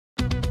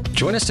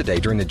Join us today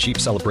during the Jeep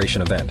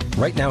Celebration event.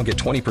 Right now, get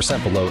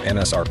 20% below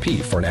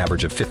MSRP for an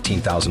average of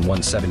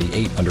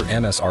 $15,178 under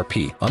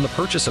MSRP on the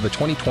purchase of a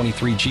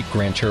 2023 Jeep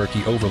Grand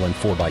Cherokee Overland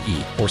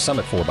 4xE or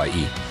Summit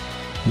 4xE.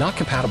 Not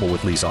compatible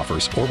with lease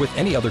offers or with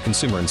any other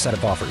consumer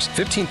incentive offers.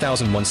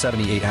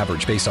 $15,178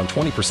 average based on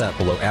 20%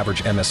 below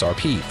average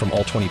MSRP from all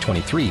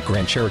 2023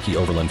 Grand Cherokee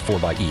Overland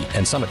 4xE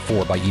and Summit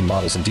 4xE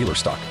models in dealer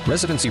stock.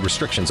 Residency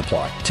restrictions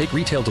apply. Take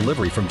retail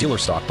delivery from dealer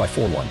stock by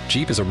 4/1.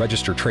 Jeep is a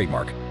registered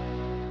trademark.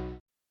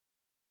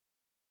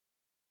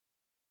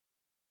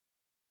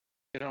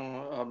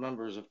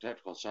 Members of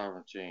Tactical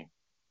Sovereignty,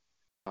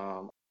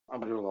 I'm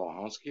going to do a little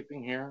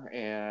housekeeping here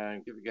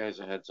and give you guys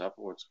a heads up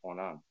of what's going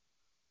on.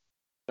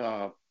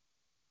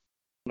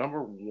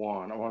 Number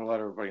one, I want to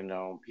let everybody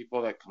know,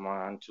 people that come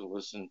on to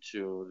listen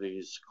to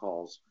these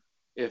calls,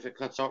 if it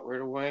cuts out right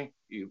away,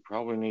 you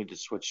probably need to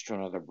switch to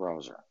another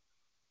browser.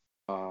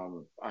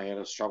 I had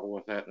a struggle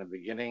with that in the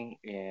beginning,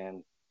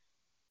 and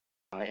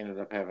I ended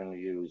up having to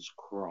use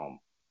Chrome,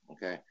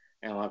 okay?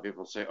 And a lot of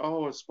people say,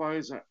 oh, it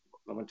spies on...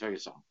 Let me tell you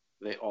something.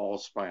 They all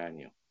spy on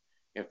you.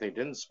 If they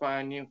didn't spy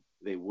on you,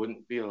 they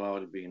wouldn't be allowed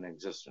to be in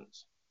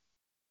existence.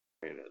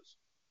 It is.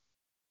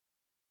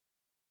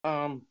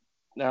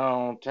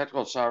 Now,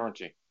 Tactical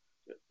Sovereignty.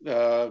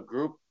 The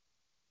group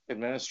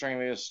administering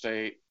the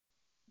estate,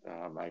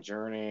 my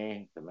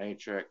journey, the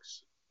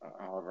matrix,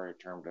 however I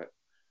termed it,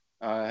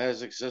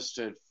 has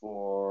existed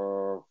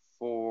for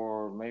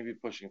maybe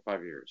pushing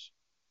 5 years.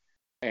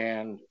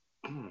 And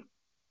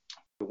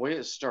the way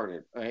it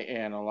started,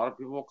 and a lot of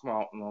people will come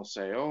out and they'll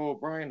say, oh,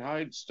 Brian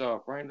hides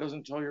stuff. Brian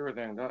doesn't tell you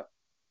everything.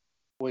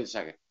 Wait a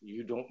second.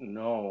 You don't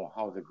know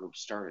how the group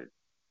started.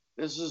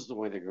 This is the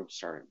way the group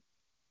started.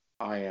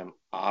 I am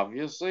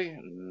obviously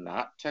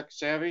not tech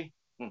savvy.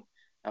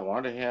 I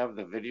wanted to have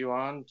the video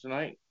on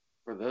tonight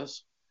for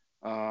this.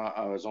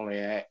 I was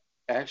only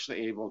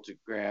actually able to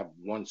grab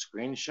one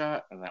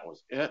screenshot, and that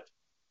was it.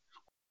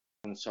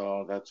 And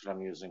so that's what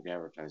I'm using to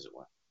advertise it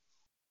with.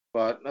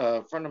 But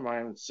a friend of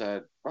mine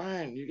said,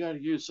 Brian, you got to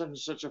use such and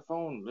such a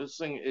phone. This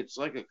thing, it's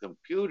like a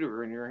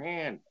computer in your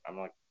hand. I'm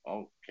like,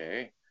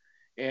 okay.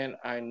 And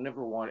I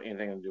never wanted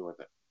anything to do with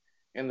it.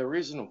 And the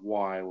reason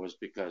why was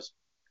because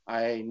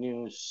I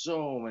knew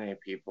so many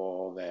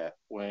people that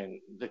when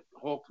the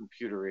whole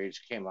computer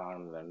age came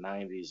on in the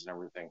 90s and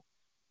everything,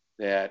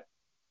 that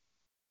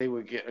they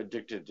would get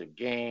addicted to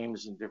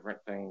games and different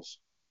things.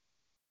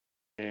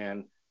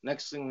 And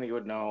next thing they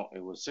would know,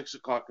 it was 6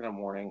 o'clock in the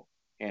morning,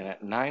 and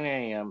at 9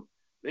 a.m.,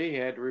 they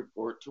had to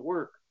report to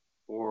work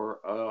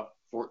for a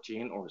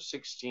 14 or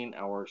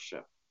 16-hour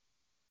shift.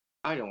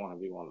 I don't want to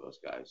be one of those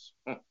guys.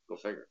 Go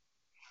figure.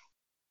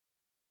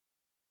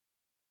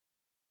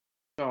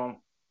 So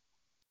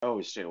I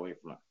always stay away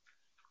from it.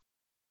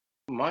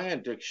 My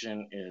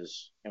addiction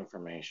is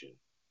information,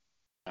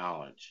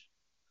 knowledge.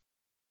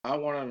 I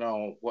want to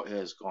know what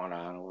has gone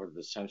on over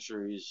the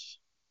centuries.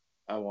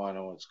 I want to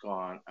know what's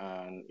gone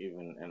on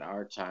even in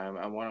our time.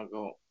 I want to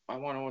know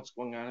what's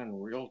going on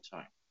in real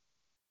time.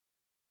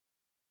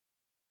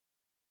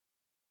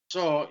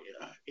 So,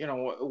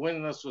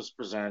 when this was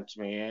presented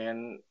to me,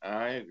 and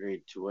I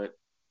agreed to it,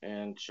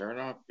 and sure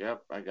enough,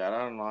 yep, I got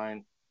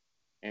online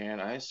and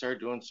I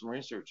started doing some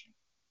researching.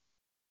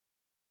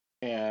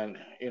 And,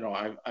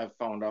 I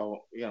found out,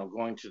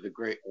 going to the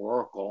great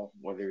oracle,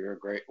 whether your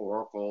great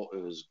oracle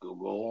is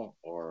Google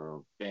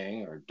or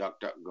Bing or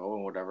DuckDuckGo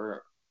or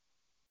whatever,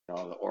 the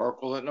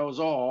oracle that knows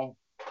all,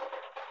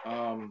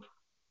 a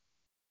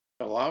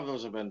lot of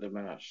those have been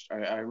diminished.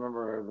 I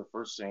remember the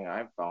first thing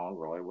I found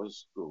really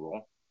was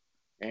Google.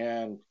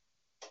 And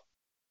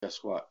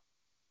guess what?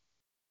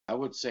 I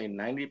would say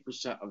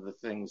 90% of the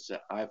things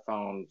that I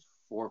found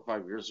 4 or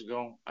 5 years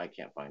ago, I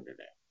can't find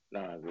today.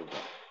 Not on Google.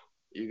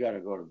 You got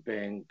to go to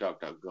Bing,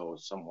 DuckDuckGo,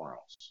 somewhere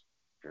else.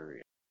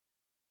 Period.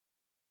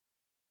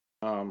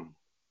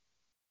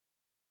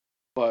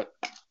 But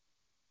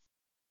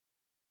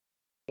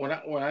when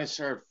I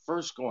started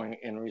first going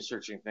and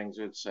researching things,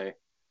 it would say,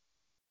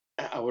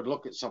 I would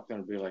look at something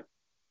and be like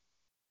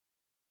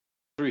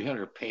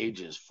 300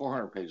 pages,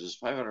 400 pages,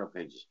 500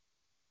 pages.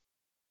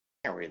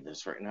 I can't read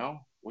this right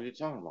now. What are you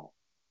talking about?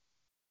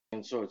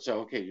 And so it said,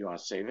 okay, you want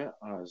to save it?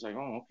 I was like,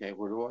 oh, okay,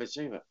 where do I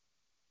save it?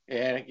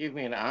 And it gave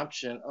me an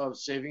option of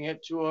saving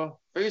it to a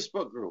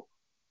Facebook group,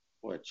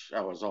 which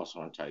I was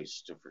also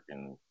enticed to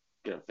freaking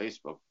get a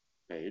Facebook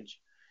page.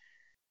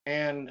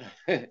 And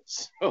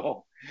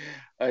so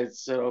I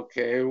said,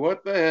 okay,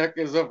 what the heck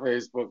is a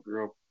Facebook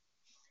group?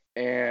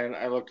 And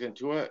I looked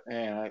into it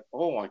and I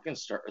can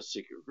start a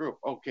secret group.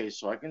 Okay,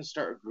 so I can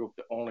start a group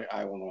that only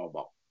I will know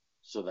about.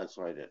 So that's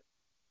what I did.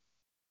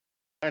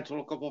 I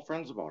told a couple of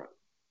friends about it.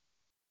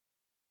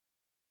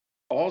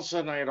 All of a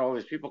sudden, I had all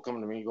these people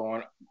coming to me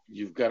going,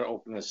 you've got to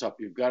open this up.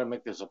 You've got to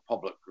make this a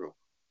public group.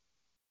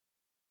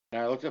 And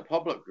I looked at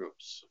public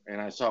groups and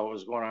I saw what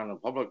was going on in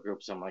public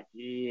groups. I'm like,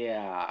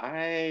 yeah,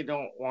 I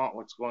don't want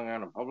what's going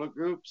on in public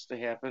groups to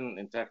happen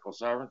in Tactical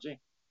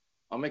Sovereignty.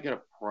 I'll make it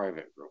a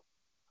private group.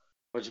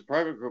 Which a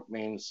private group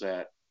means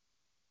that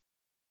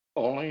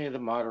only the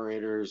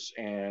moderators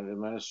and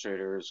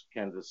administrators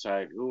can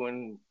decide who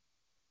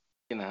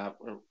cannot,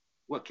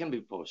 what can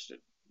be posted,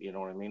 you know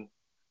what I mean?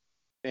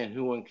 And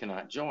who and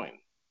cannot join.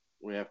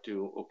 We have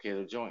to okay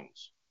the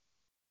joins.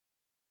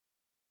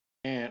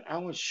 And I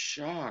was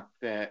shocked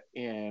that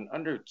in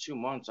under 2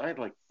 months, I had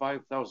like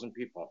 5,000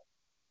 people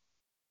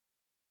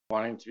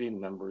wanting to be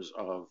members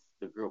of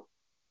the group.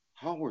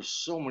 How were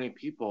so many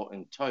people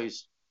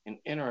enticed and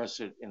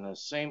interested in the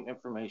same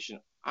information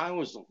I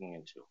was looking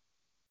into?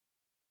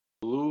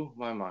 Blew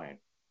my mind.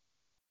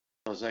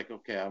 I was like,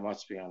 okay, I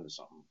must be onto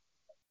something.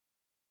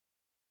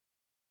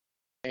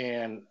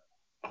 And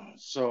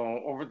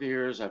so over the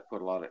years, I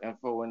put a lot of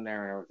info in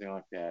there and everything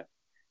like that.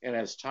 And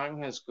as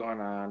time has gone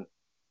on,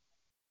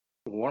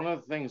 one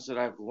of the things that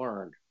I've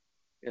learned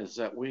is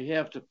that we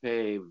have to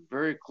pay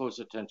very close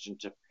attention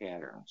to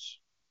patterns.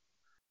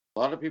 A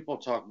lot of people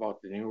talk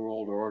about the New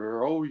World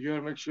Order. Oh, you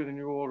gotta make sure the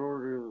New World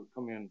Order will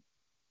come in.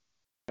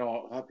 You know,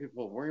 a lot of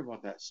people worry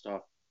about that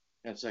stuff.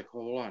 And it's like,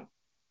 hold on.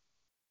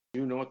 Do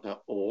you know what the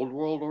old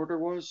world order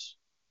was?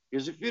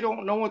 Because if you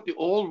don't know what the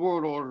old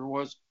world order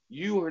was,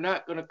 you are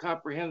not going to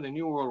comprehend the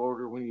new world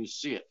order when you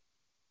see it.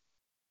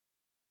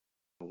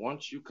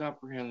 Once you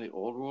comprehend the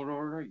old world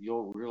order,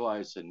 you'll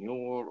realize the new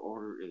world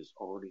order is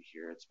already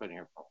here. It's been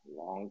here for a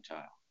long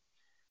time.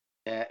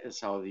 That is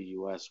how the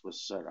US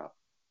was set up.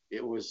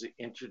 It was the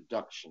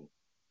introduction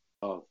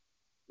of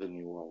the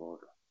new world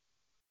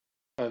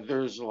order.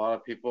 There's a lot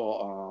of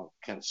people.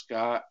 Ken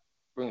Scott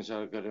brings a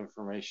lot of good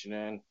information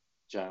in.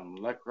 John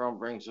Leckrone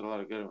brings a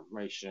lot of good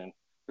information in.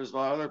 There's a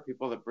lot of other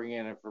people that bring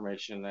in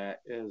information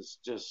that is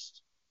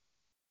just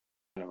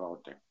kind of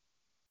out there.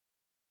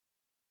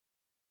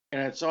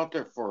 And it's out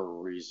there for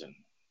a reason.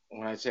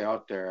 When I say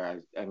out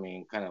there, I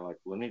mean kind of like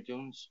Looney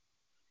Tunes.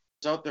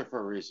 It's out there for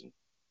a reason.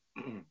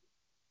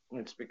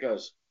 It's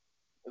because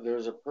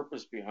there's a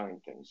purpose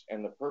behind things.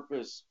 And the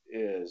purpose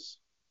is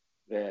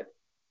that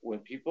when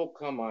people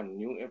come on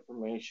new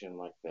information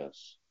like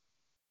this,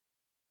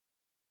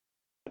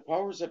 the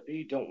powers that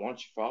be don't want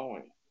you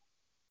following it.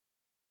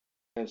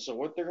 And so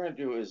what they're going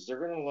to do is they're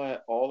going to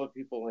let all the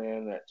people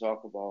in that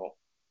talk about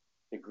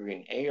the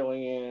green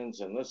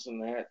aliens and this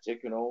and that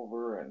taking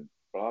over and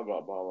blah,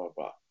 blah, blah, blah,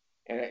 blah.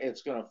 And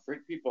it's going to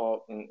freak people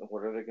out. And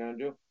what are they going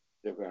to do?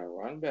 They're going to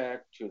run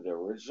back to the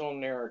original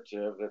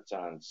narrative that's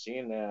on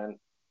CNN,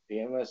 the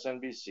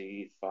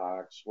MSNBC,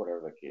 Fox,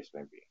 whatever the case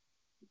may be.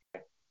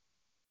 Okay?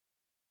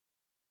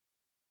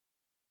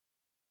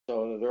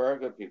 So there are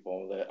good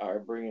people that are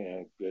bringing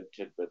in good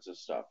tidbits of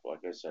stuff,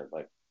 like I said,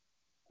 like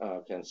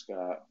Ken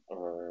Scott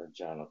or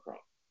John Leckrone.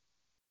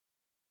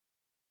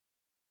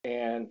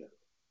 And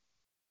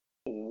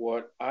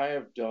what I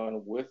have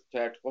done with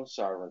tactical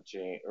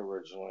sovereignty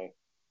originally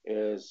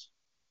is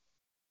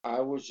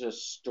I was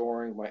just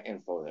storing my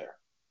info there.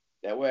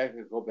 That way I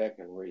could go back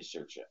and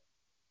research it.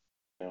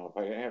 You know, if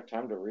I didn't have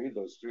time to read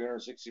those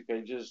 360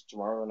 pages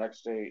tomorrow, the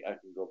next day, I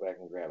could go back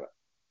and grab it.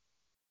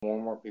 More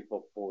and more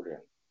people poured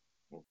in.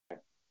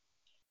 Okay.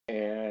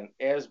 And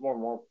as more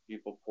and more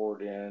people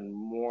poured in,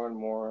 more and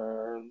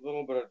more, a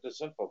little bit of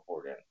disinfo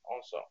poured in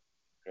also.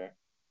 Okay.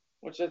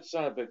 Which that's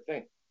not a big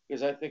thing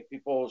because I think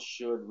people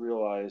should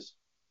realize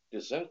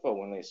disinfo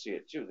when they see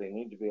it too. They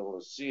need to be able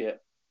to see it.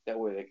 That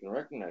way they can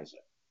recognize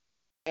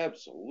it.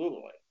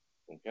 Absolutely.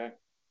 Okay.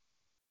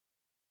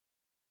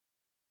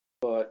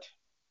 But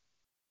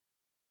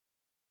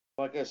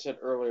like I said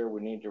earlier,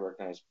 we need to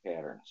recognize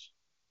patterns.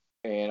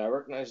 And I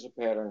recognized a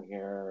pattern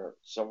here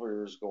several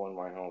years ago when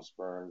my house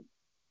burned.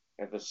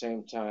 At the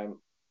same time,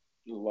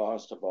 you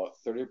lost about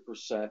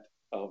 30%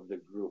 of the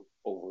group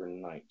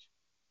overnight.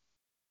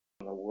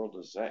 How in the world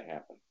does that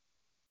happen?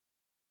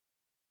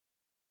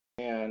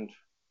 And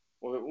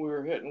we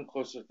were hitting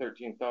close to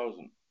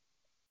 13,000.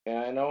 And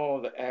I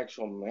know the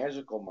actual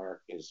magical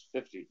mark is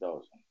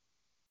 50,000,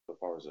 the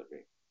powers that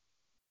be.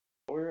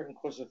 We're hitting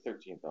close to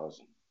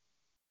 13,000.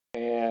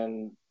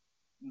 And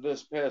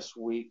this past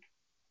week,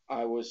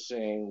 I was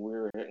saying we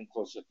were hitting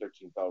close to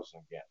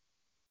 13,000 again.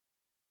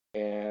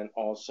 And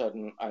all of a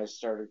sudden, I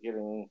started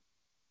getting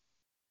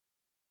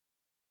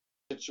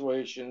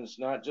situations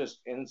not just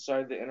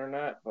inside the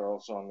internet, but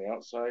also on the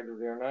outside of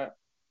the internet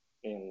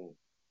in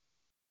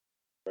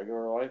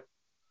regular life,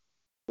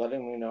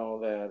 letting me know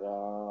that,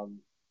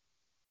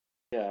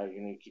 yeah, you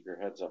need to keep your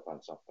heads up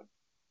on something.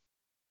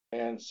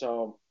 And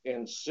so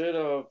instead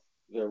of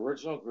the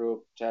original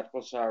group,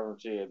 Tactical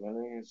Sovereignty,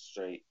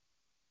 Administrating,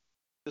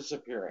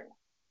 disappearing,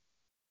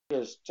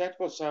 because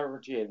tactical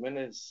sovereignty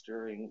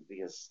administering the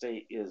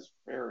estate is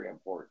very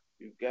important.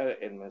 You've got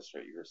to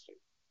administrate your estate.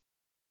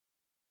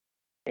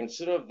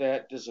 Instead of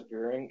that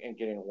disappearing and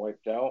getting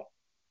wiped out,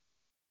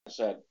 I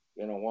said,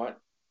 you know what?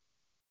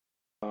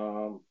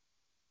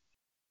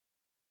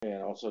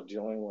 And also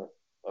dealing with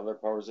other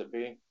powers that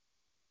be,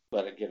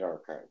 let it get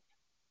archived.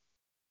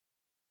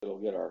 It'll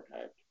get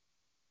archived.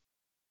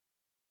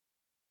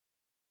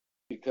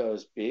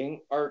 Because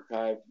being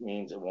archived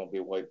means it won't be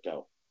wiped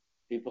out.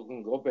 People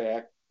can go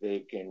back,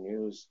 they can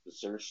use the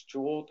search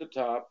tool at the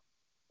top,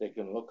 they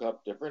can look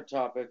up different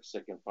topics,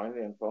 they can find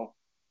the info.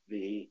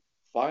 The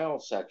file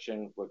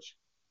section, which,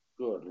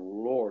 good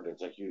Lord,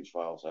 it's a huge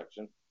file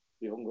section.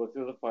 People can go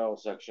through the file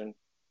section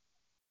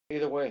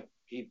Either way,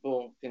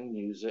 people can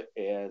use it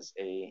as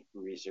a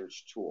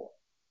research tool.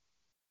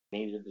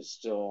 Needed to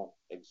still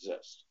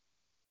exist.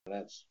 And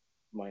that's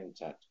my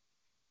intent.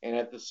 And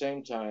at the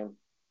same time,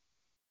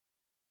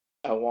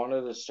 I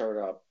wanted to start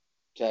up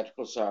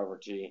Tactical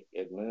Sovereignty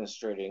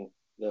Administrating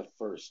the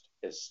First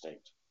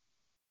Estate.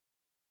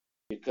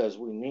 Because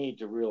we need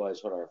to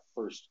realize what our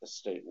first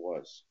estate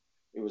was.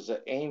 It was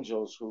the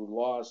angels who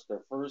lost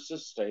their first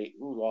estate,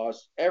 who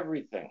lost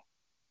everything.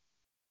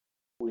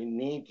 We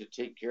need to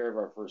take care of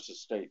our first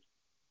estate.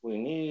 We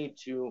need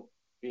to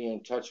be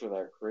in touch with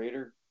our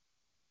Creator.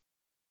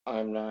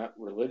 I'm not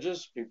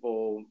religious.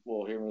 People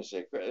will hear me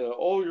say,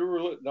 oh, you're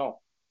religious. No,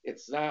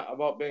 it's not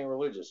about being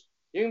religious.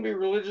 You can be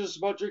religious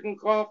about drinking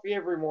coffee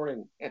every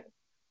morning.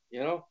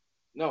 No,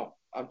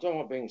 I'm talking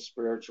about being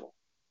spiritual.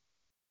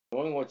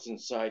 Knowing what's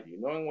inside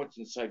you, knowing what's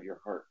inside your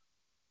heart.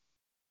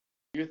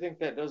 Do you think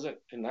that doesn't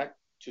connect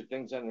to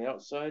things on the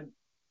outside?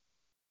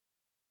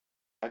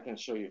 I can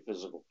show you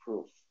physical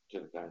proof to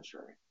the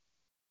contrary.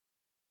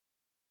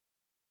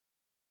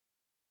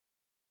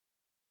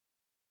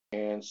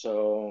 And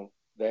so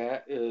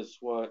that is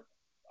what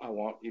I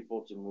want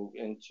people to move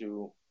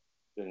into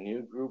the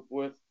new group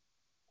with,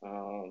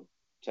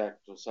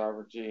 Tactical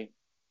Sovereignty,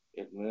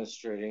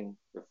 Administrating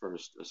the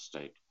First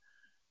Estate.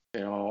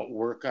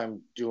 Work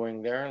I'm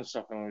doing there and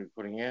stuff I'm going to be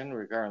putting in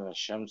regarding the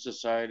Shem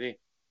Society,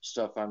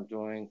 stuff I'm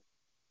doing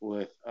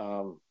with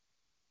John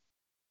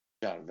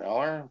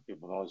Valor,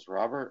 people know as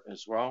Robert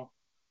as well.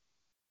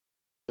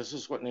 This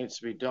is what needs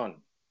to be done.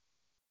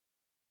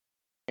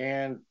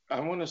 And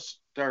I'm going to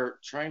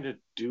start trying to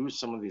do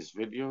some of these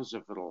videos,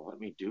 if it'll let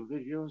me do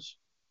videos,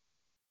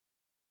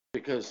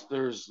 because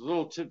there's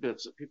little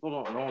tidbits that people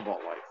don't know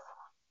about life.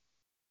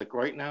 Like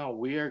right now,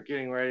 we are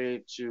getting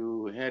ready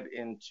to head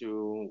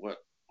into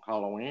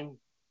Halloween.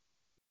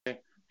 Okay.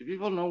 Do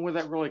people know where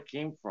that really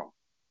came from?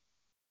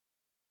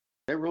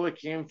 That really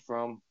came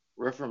from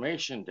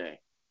Reformation Day.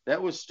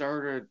 That was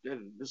started,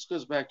 this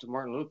goes back to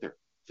Martin Luther,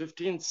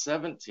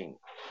 1517,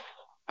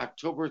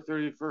 October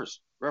 31st,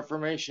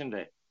 Reformation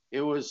Day. It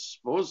was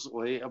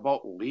supposedly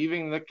about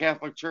leaving the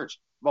Catholic Church,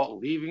 about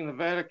leaving the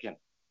Vatican.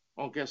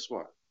 Well, guess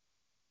what?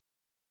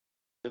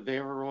 Did they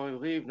ever really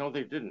leave? No,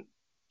 they didn't.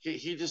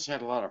 He just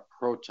had a lot of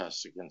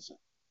protests against it.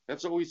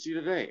 That's what we see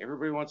today.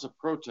 Everybody wants to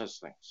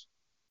protest things.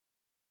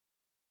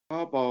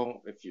 How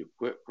about if you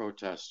quit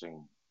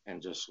protesting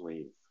and just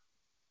leave?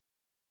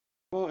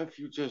 Well, if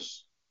you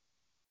just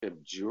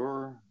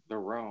abjure the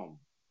realm.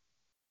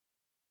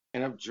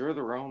 And abjure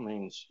the realm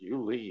means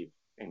you leave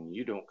and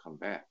you don't come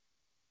back.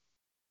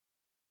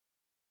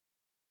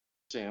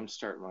 Say I'm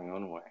starting my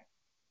own way.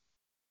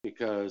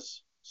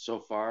 Because so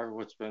far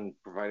what's been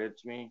provided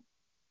to me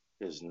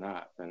has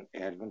not been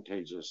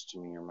advantageous to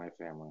me or my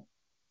family.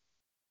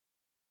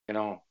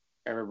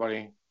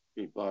 Everybody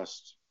be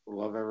blessed.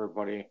 Love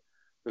everybody.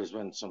 There's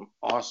been some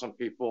awesome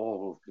people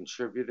who've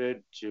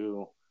contributed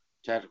to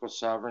Tactical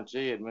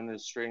Sovereignty,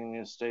 Administrating the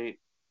Estate.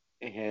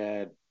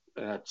 Had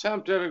an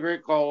attempt at a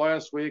great call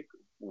last week.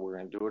 We're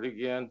going to do it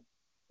again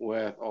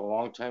with a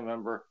longtime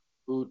member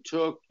who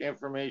took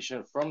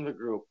information from the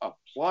group,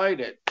 applied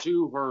it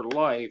to her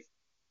life,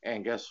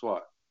 and guess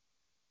what?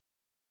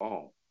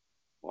 Oh,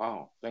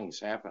 wow, things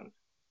happened.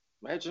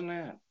 Imagine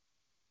that.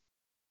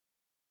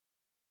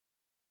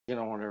 You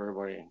know what,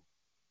 everybody?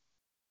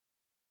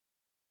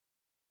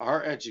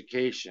 Our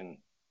education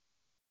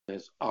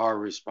is our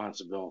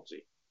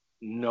responsibility,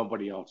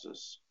 nobody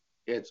else's.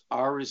 It's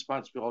our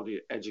responsibility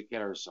to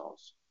educate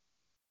ourselves.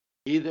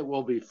 He that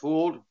will be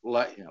fooled,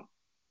 let him.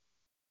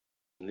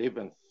 And they've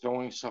been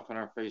throwing stuff in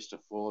our face to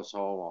fool us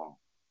all along.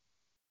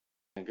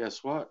 And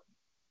guess what?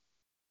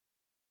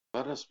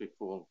 Let us be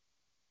fooled.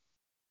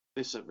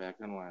 They sit back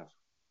and laugh.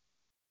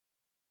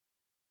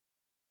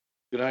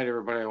 Good night,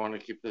 everybody. I want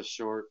to keep this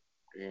short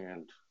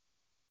and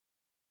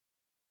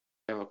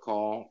have a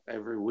call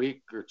every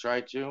week, or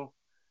try to,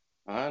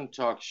 on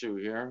Talk Shoe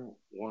here,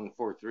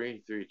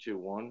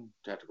 143-321,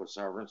 Tactical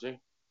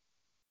Sovereignty.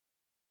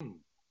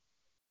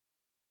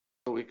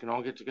 So we can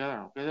all get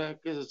together,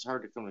 because it's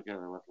hard to come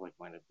together with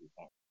like-minded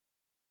people.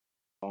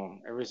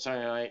 Every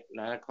Sunday night,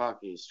 9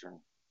 o'clock Eastern.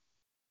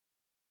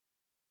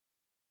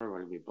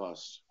 Everybody be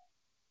blessed.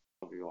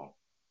 Love you all.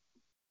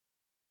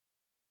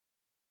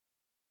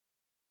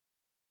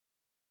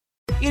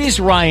 It is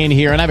Ryan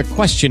here, and I have a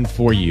question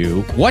for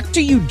you. What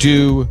do you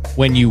do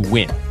when you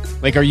win?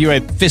 Like, are you a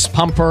fist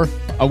pumper,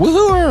 a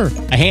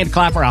woohooer, a hand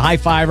clapper, a high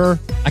fiver?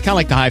 I kind of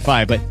like the high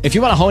five, but if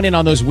you want to hone in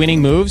on those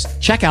winning moves,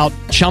 check out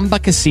Chumba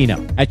Casino.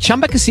 At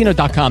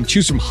ChumbaCasino.com,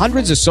 choose from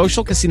hundreds of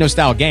social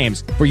casino-style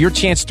games for your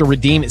chance to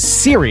redeem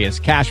serious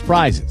cash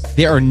prizes.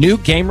 There are new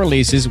game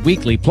releases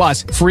weekly,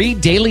 plus free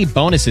daily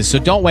bonuses, so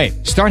don't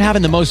wait. Start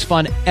having the most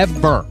fun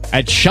ever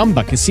at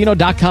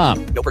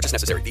ChumbaCasino.com. No purchase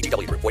necessary.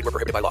 VGW Group. Void where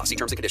prohibited by law. See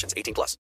terms and conditions. 18+.